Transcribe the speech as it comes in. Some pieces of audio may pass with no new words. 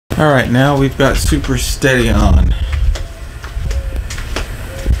Alright, now we've got super steady on.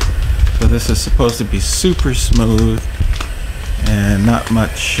 So this is supposed to be super smooth and not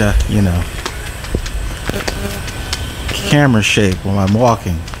much, you know, camera shake while I'm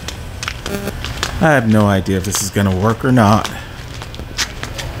walking. I have no idea if this is going to work or not.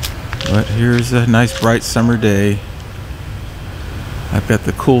 But here's a nice bright summer day. I've got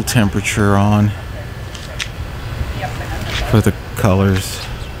the cool temperature on for the colors.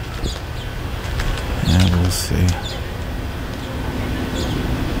 And we'll see.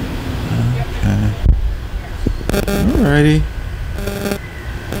 Okay. Alrighty.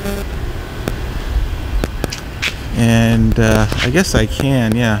 And I guess I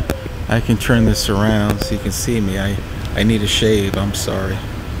can, yeah. I can turn this around so you can see me. I need a shave, I'm sorry.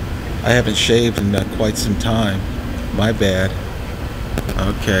 I haven't shaved in quite some time. My bad.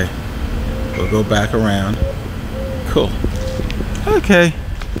 Okay. We'll go back around. Cool. Okay.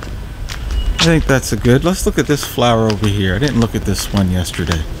 I think that's a good. Let's look at this flower over here. I didn't look at this one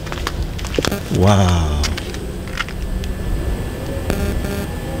yesterday. Wow.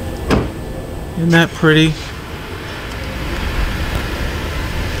 Isn't that pretty?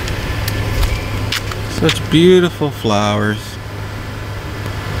 Such beautiful flowers.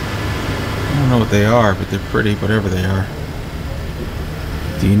 I don't know what they are, but they're pretty, whatever they are.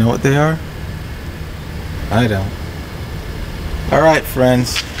 Do you know what they are? I don't. Alright,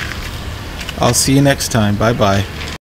 friends. I'll see you next time. Bye-bye.